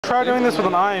Try doing this with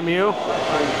an IMU.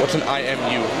 What's an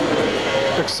IMU?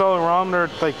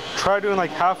 Accelerometer. Like, try doing like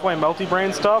halfway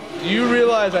multi-brain stuff. You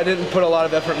realize I didn't put a lot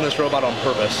of effort in this robot on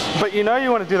purpose. But you know you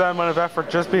want to do that amount of effort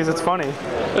just because it's funny.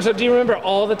 So do you remember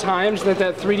all the times that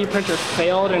 3D printer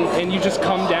failed and you just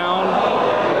come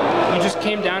down, you just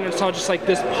came down and saw just like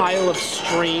this pile of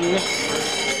string?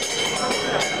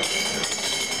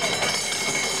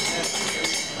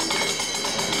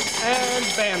 And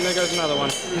bam, there goes another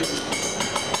one.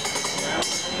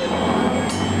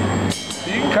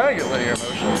 You can kind of get linear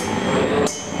motion.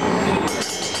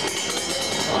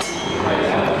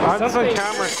 I'm just on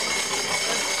camera.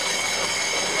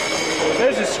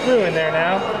 There's a screw in there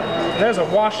now. There's a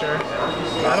washer.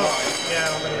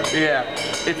 Yeah.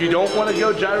 If you don't want to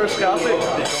go gyroscopic,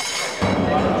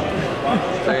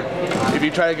 if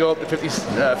you try to go up to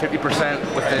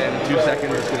 50% within 2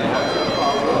 seconds, it's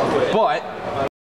gonna. But